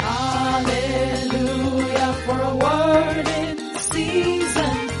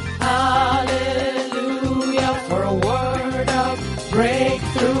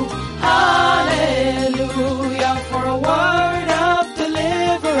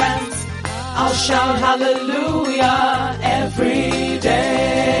I'll shout hallelujah every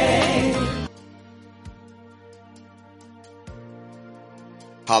day.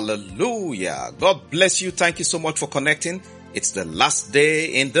 Hallelujah. God bless you. Thank you so much for connecting. It's the last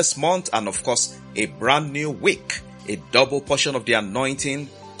day in this month and of course a brand new week. A double portion of the anointing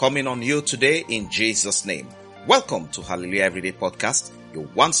coming on you today in Jesus' name. Welcome to Hallelujah Everyday Podcast, your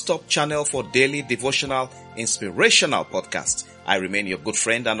one-stop channel for daily devotional, inspirational podcast. I remain your good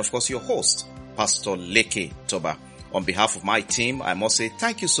friend and of course your host, Pastor Leke Toba. On behalf of my team, I must say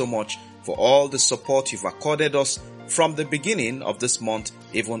thank you so much for all the support you've accorded us from the beginning of this month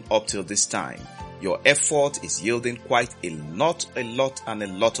even up till this time. Your effort is yielding quite a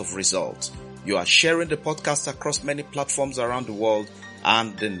lot of results. You are sharing the podcast across many platforms around the world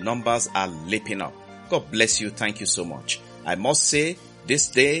and the numbers are leaping up. God bless you. Thank you so much. I must say, this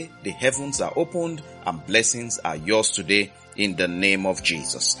day, the heavens are opened and blessings are yours today in the name of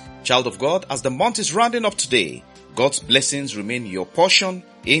Jesus. Child of God, as the month is rounding up today, God's blessings remain your portion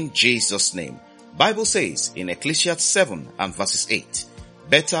in Jesus' name. Bible says in Ecclesiastes 7 and verses 8,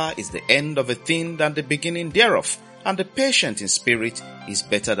 better is the end of a thing than the beginning thereof, and the patient in spirit is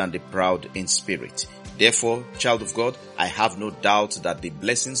better than the proud in spirit. Therefore, child of God, I have no doubt that the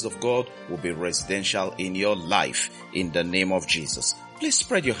blessings of God will be residential in your life in the name of Jesus. Please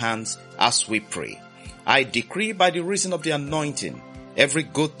spread your hands as we pray. I decree by the reason of the anointing, every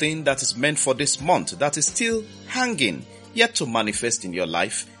good thing that is meant for this month that is still hanging, yet to manifest in your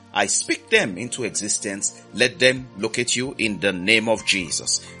life, I speak them into existence. Let them locate you in the name of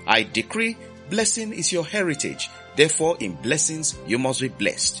Jesus. I decree blessing is your heritage. Therefore, in blessings, you must be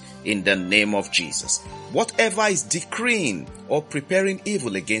blessed in the name of Jesus. Whatever is decreeing or preparing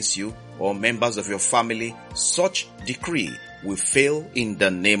evil against you or members of your family, such decree will fail in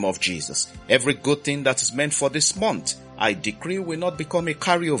the name of Jesus. Every good thing that is meant for this month, I decree will not become a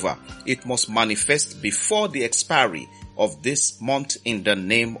carryover. It must manifest before the expiry of this month in the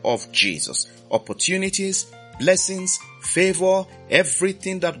name of Jesus. Opportunities, blessings, favor,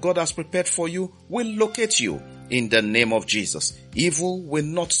 everything that God has prepared for you will locate you in the name of Jesus. Evil will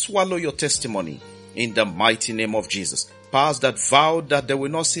not swallow your testimony in the mighty name of Jesus. Powers that vowed that they will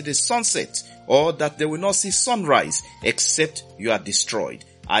not see the sunset or that they will not see sunrise except you are destroyed,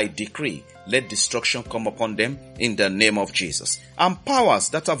 I decree, let destruction come upon them in the name of Jesus. And powers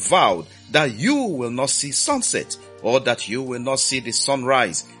that have vowed that you will not see sunset or that you will not see the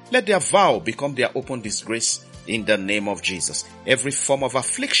sunrise, let their vow become their open disgrace in the name of Jesus. Every form of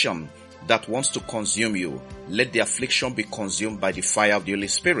affliction that wants to consume you, let the affliction be consumed by the fire of the Holy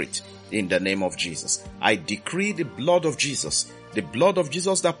Spirit in the name of Jesus. I decree the blood of Jesus, the blood of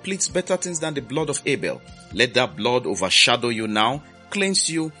Jesus that pleads better things than the blood of Abel. Let that blood overshadow you now, cleanse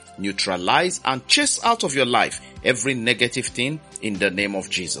you, neutralize and chase out of your life every negative thing in the name of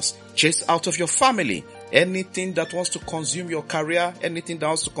Jesus. Chase out of your family anything that wants to consume your career, anything that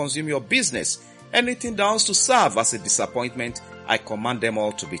wants to consume your business, anything that wants to serve as a disappointment. I command them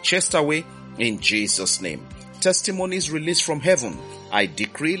all to be chased away in Jesus' name. Testimonies released from heaven, I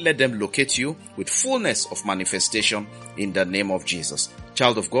decree let them locate you with fullness of manifestation in the name of Jesus.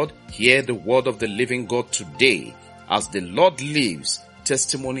 Child of God, hear the word of the living God today. As the Lord lives,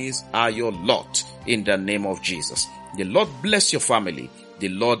 testimonies are your lot in the name of Jesus. The Lord bless your family. The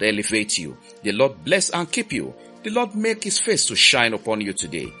Lord elevate you. The Lord bless and keep you. The Lord make his face to shine upon you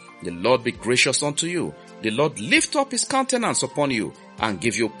today. The Lord be gracious unto you. The Lord lift up his countenance upon you and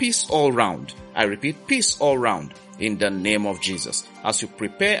give you peace all round. I repeat, peace all round in the name of Jesus. As you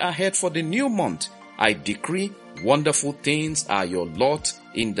prepare ahead for the new month, I decree wonderful things are your lot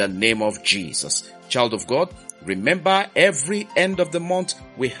in the name of Jesus. Child of God, remember every end of the month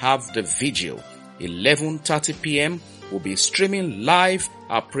we have the vigil. 11:30 p.m. we'll be streaming live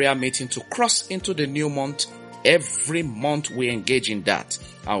our prayer meeting to cross into the new month. Every month we engage in that.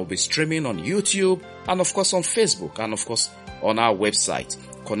 I will be streaming on YouTube and of course on Facebook and of course on our website.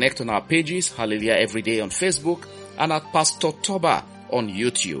 Connect on our pages, Hallelujah Everyday on Facebook and at Pastor Toba on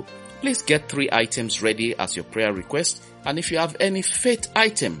YouTube. Please get 3 items ready as your prayer request, and if you have any faith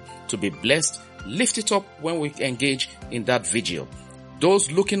item to be blessed, lift it up when we engage in that vigil.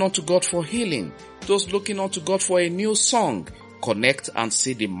 Those looking unto God for healing, those looking unto God for a new song, connect and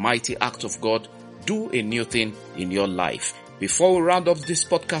see the mighty act of God do a new thing in your life. Before we round up this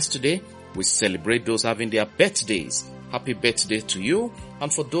podcast today, we celebrate those having their birthdays. Happy birthday to you.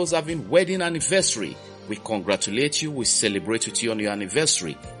 And for those having wedding anniversary, we congratulate you. We celebrate with you on your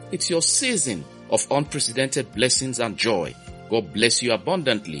anniversary. It's your season of unprecedented blessings and joy. God bless you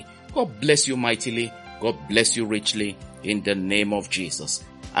abundantly. God bless you mightily. God bless you richly in the name of Jesus.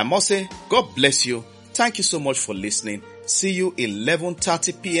 I must say, God bless you. Thank you so much for listening. See you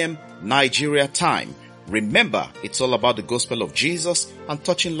 11:30 p.m. Nigeria time. Remember, it's all about the gospel of Jesus and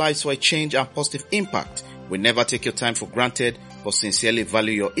touching lives for a change and positive impact. We never take your time for granted, but sincerely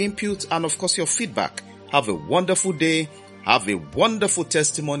value your input and of course your feedback. Have a wonderful day. Have a wonderful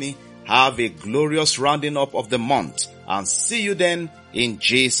testimony. Have a glorious rounding up of the month. And see you then in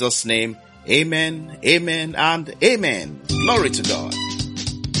Jesus' name. Amen, amen, and amen. Glory to God.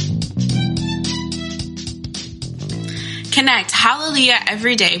 Connect Hallelujah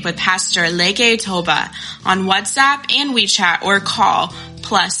every day with Pastor Leke Toba on WhatsApp and WeChat or call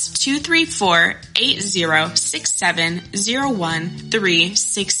 +234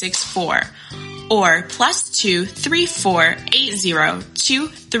 8067013664 or +234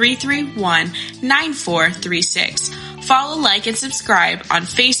 8023319436. Follow, like, and subscribe on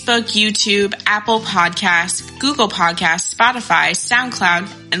Facebook, YouTube, Apple Podcasts, Google Podcasts, Spotify, SoundCloud,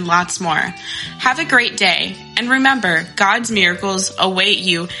 and lots more. Have a great day, and remember, God's miracles await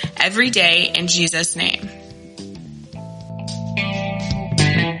you every day in Jesus' name.